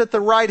sits at the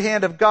right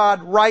hand of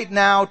God right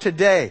now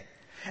today.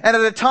 And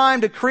at a time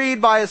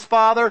decreed by his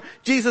Father,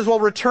 Jesus will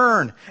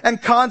return and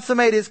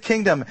consummate his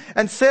kingdom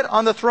and sit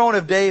on the throne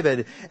of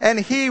David. And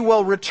he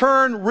will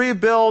return,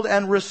 rebuild,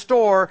 and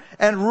restore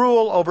and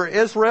rule over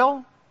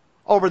Israel,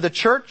 over the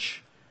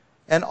church,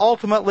 and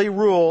ultimately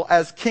rule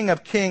as King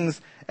of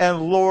Kings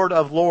and Lord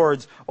of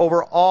Lords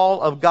over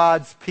all of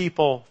God's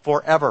people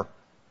forever.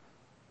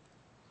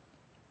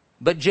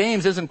 But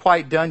James isn't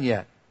quite done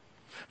yet.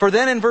 For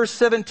then in verse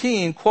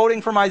 17,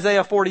 quoting from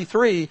Isaiah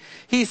 43,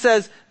 he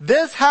says,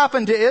 this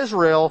happened to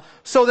Israel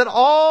so that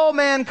all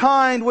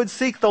mankind would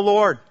seek the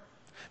Lord.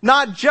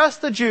 Not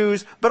just the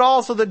Jews, but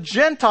also the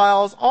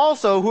Gentiles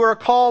also who are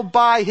called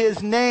by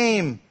his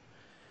name.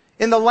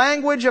 In the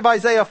language of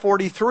Isaiah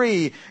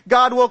 43,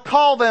 God will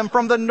call them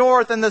from the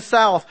north and the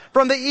south,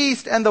 from the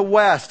east and the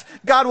west.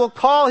 God will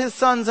call his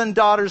sons and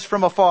daughters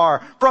from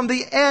afar, from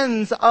the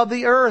ends of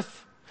the earth.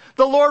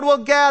 The Lord will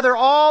gather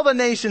all the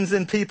nations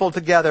and people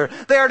together.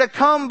 They are to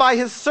come by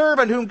his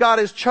servant whom God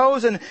has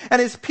chosen,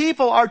 and his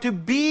people are to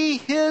be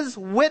his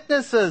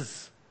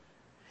witnesses.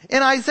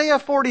 In Isaiah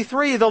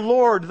 43, the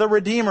Lord, the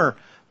Redeemer,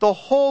 the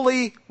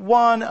Holy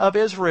One of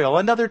Israel,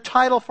 another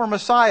title for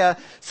Messiah,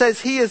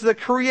 says he is the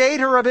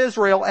creator of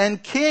Israel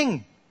and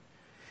king.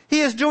 He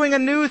is doing a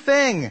new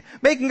thing,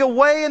 making a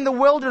way in the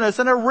wilderness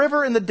and a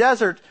river in the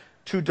desert,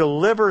 to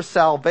deliver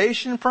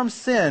salvation from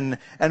sin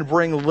and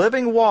bring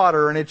living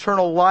water and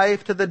eternal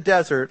life to the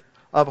desert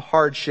of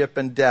hardship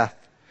and death.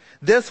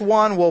 This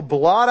one will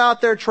blot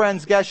out their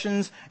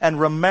transgressions and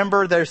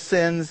remember their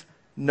sins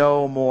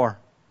no more.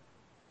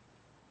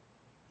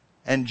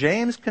 And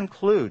James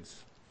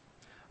concludes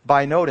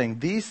by noting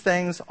these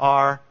things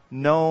are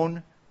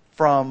known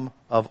from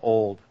of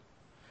old.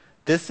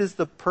 This is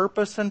the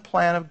purpose and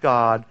plan of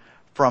God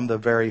from the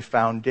very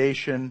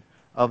foundation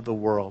of the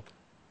world.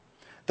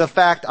 The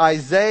fact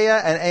Isaiah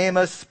and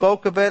Amos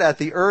spoke of it at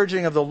the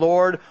urging of the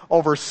Lord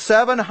over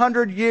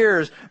 700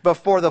 years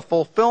before the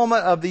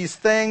fulfillment of these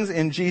things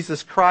in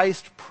Jesus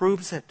Christ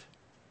proves it.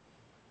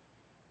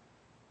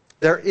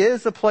 There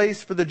is a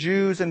place for the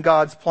Jews in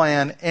God's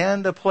plan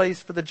and a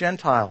place for the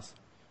Gentiles.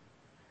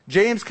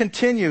 James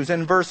continues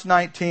in verse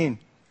 19.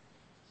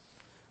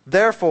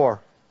 Therefore,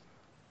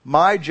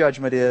 my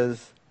judgment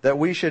is that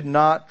we should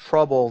not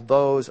trouble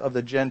those of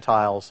the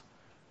Gentiles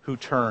who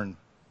turn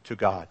to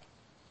God.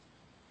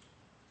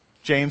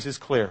 James is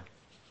clear.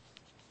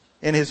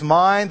 In his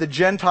mind, the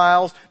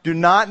Gentiles do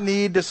not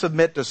need to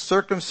submit to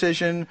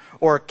circumcision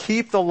or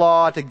keep the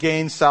law to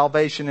gain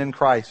salvation in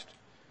Christ.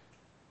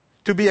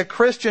 To be a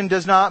Christian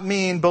does not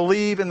mean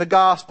believe in the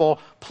gospel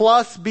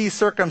plus be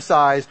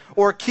circumcised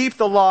or keep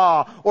the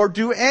law or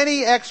do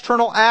any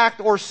external act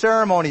or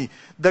ceremony.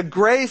 The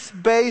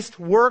grace-based,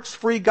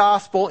 works-free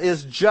gospel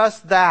is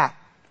just that.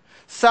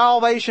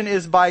 Salvation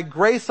is by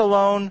grace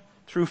alone,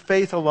 through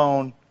faith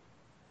alone,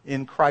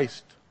 in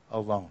Christ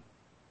alone.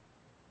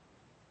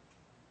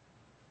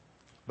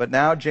 But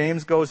now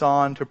James goes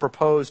on to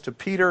propose to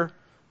Peter,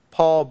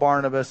 Paul,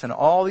 Barnabas, and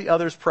all the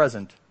others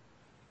present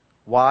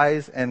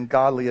wise and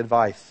godly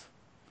advice.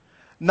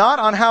 Not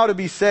on how to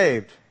be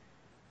saved,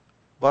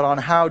 but on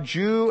how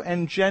Jew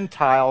and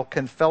Gentile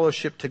can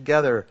fellowship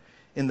together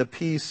in the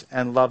peace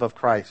and love of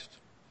Christ.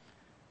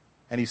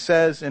 And he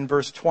says in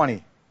verse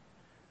 20,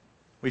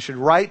 we should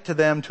write to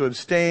them to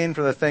abstain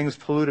from the things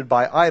polluted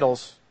by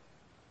idols,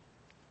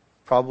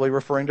 probably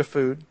referring to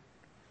food,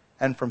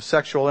 and from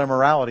sexual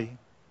immorality,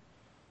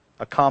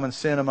 a common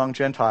sin among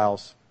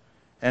Gentiles,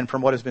 and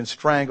from what has been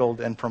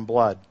strangled, and from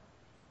blood.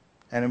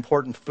 An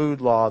important food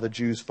law the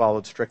Jews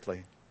followed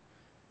strictly.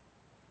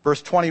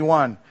 Verse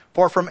 21,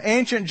 for from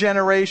ancient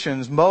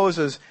generations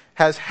Moses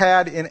has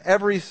had in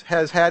every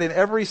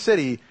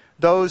city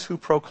those who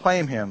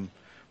proclaim him,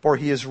 for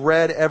he is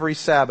read every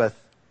Sabbath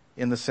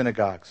in the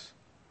synagogues.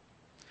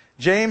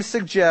 James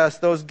suggests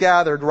those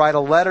gathered write a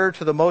letter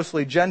to the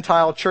mostly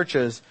Gentile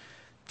churches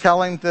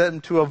telling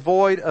them to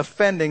avoid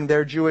offending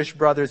their Jewish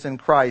brothers in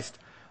Christ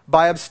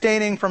by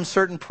abstaining from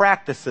certain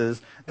practices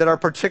that are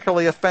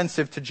particularly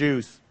offensive to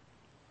Jews.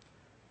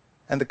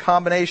 and the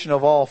combination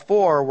of all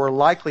four were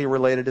likely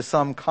related to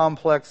some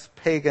complex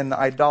pagan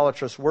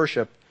idolatrous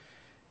worship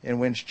in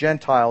which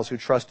Gentiles who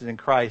trusted in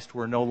Christ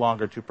were no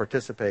longer to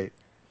participate.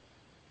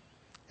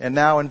 And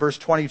now in verse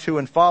 22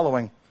 and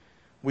following,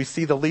 we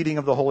see the leading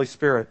of the Holy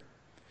Spirit.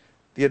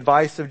 The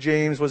advice of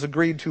James was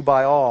agreed to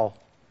by all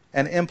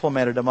and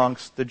implemented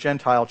amongst the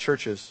Gentile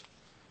churches.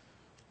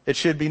 It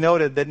should be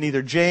noted that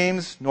neither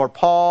James, nor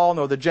Paul,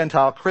 nor the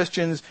Gentile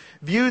Christians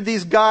viewed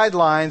these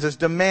guidelines as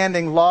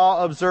demanding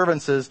law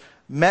observances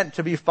meant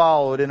to be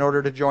followed in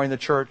order to join the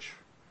church.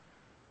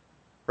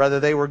 Rather,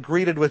 they were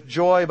greeted with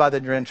joy by the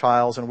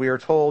Gentiles, and we are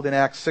told in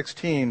Acts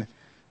 16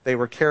 they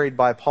were carried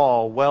by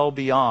Paul well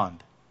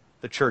beyond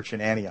the church in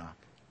Antioch.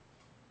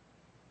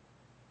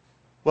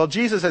 Well,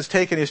 Jesus has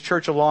taken his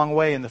church a long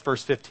way in the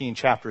first 15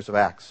 chapters of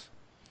Acts.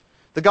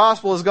 The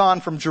gospel has gone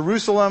from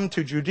Jerusalem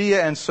to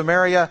Judea and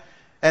Samaria,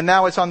 and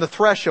now it's on the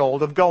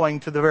threshold of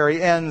going to the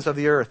very ends of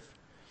the earth.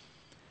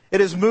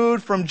 It has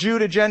moved from Jew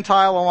to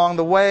Gentile along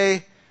the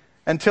way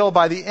until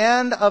by the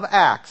end of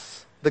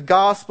Acts, the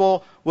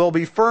gospel will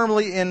be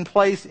firmly in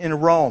place in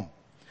Rome,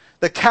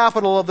 the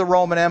capital of the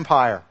Roman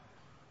Empire,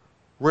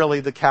 really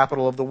the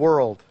capital of the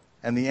world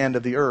and the end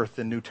of the earth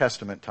in New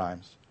Testament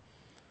times.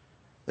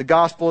 The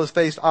gospel has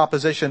faced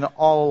opposition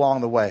all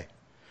along the way,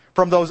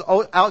 from those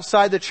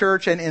outside the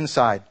church and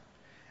inside.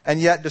 And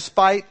yet,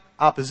 despite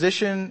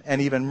opposition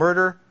and even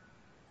murder,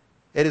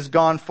 it has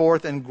gone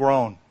forth and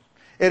grown.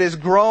 It has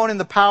grown in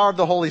the power of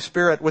the Holy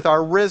Spirit with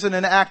our risen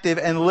and active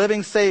and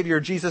living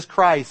Savior, Jesus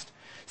Christ,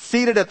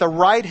 seated at the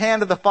right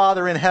hand of the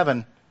Father in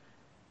heaven,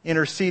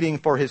 interceding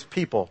for his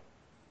people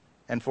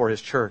and for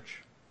his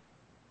church.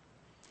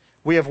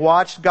 We have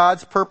watched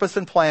God's purpose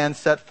and plan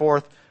set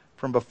forth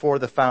from before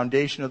the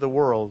foundation of the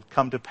world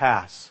come to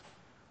pass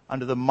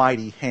under the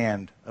mighty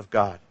hand of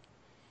God.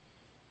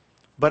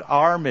 But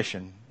our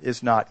mission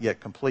is not yet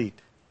complete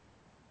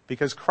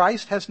because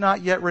Christ has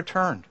not yet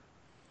returned.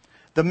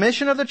 The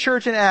mission of the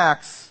church in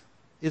Acts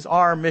is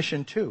our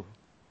mission too.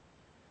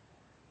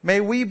 May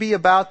we be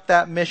about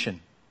that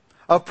mission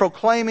of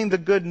proclaiming the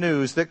good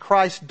news that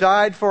Christ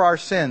died for our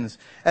sins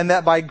and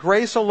that by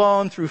grace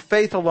alone, through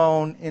faith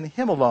alone, in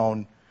him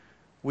alone,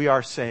 we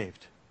are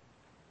saved.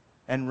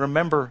 And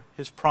remember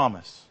his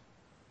promise,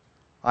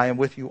 I am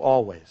with you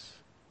always,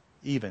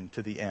 even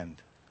to the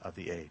end of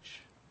the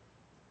age.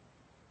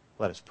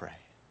 Let us pray.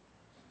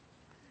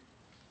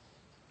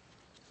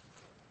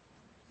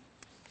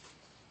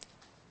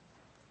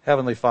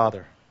 Heavenly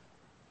Father,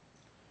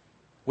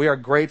 we are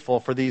grateful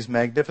for these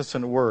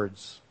magnificent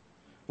words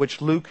which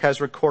Luke has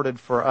recorded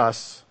for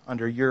us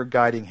under your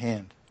guiding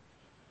hand.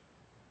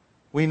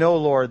 We know,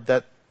 Lord,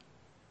 that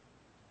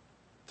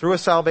through a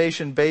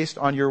salvation based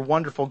on your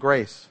wonderful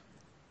grace,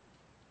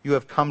 you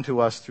have come to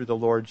us through the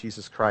Lord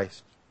Jesus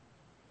Christ,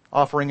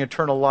 offering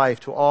eternal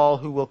life to all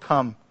who will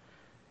come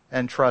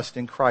and trust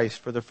in Christ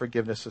for the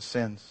forgiveness of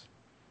sins.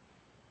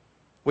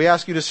 We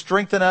ask you to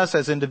strengthen us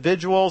as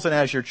individuals and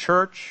as your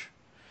church,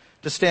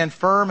 to stand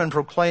firm and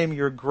proclaim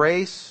your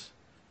grace,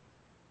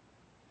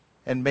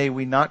 and may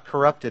we not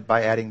corrupt it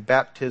by adding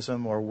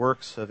baptism or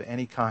works of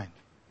any kind.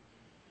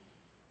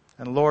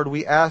 And Lord,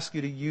 we ask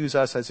you to use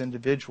us as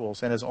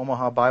individuals and as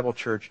Omaha Bible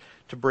Church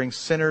to bring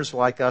sinners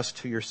like us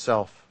to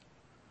yourself.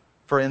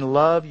 For in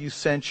love you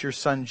sent your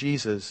Son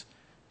Jesus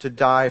to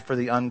die for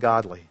the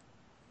ungodly.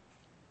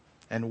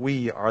 And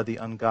we are the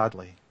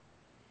ungodly.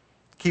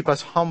 Keep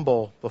us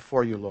humble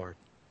before you, Lord.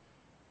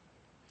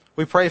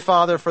 We pray,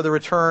 Father, for the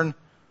return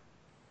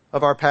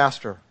of our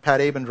pastor,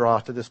 Pat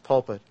Abendroth, to this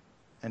pulpit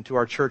and to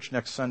our church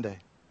next Sunday.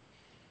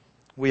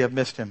 We have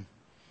missed him.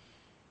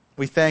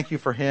 We thank you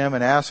for him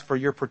and ask for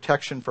your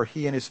protection for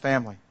he and his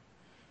family.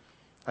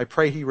 I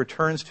pray he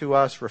returns to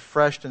us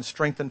refreshed and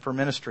strengthened for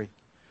ministry,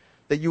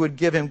 that you would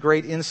give him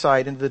great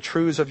insight into the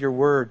truths of your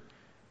word.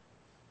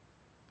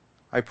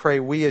 I pray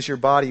we as your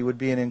body would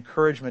be an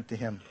encouragement to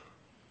him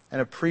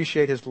and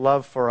appreciate his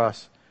love for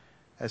us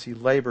as he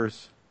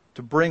labors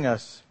to bring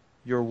us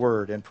your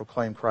word and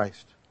proclaim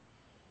Christ.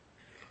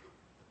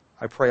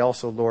 I pray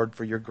also, Lord,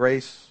 for your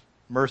grace,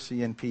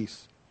 mercy, and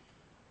peace,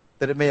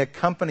 that it may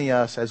accompany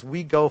us as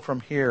we go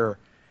from here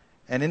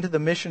and into the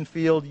mission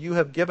field you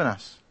have given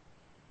us,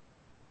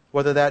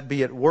 whether that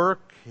be at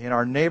work, in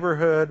our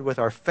neighborhood, with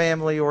our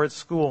family, or at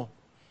school.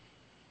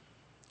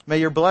 May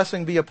your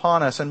blessing be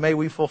upon us, and may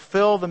we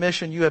fulfill the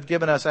mission you have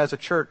given us as a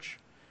church,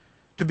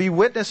 to be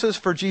witnesses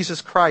for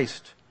Jesus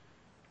Christ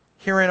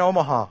here in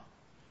Omaha,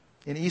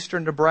 in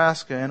eastern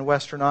Nebraska and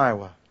western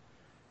Iowa,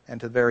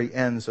 and to the very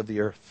ends of the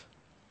earth.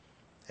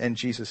 In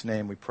Jesus'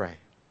 name we pray.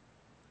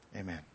 Amen.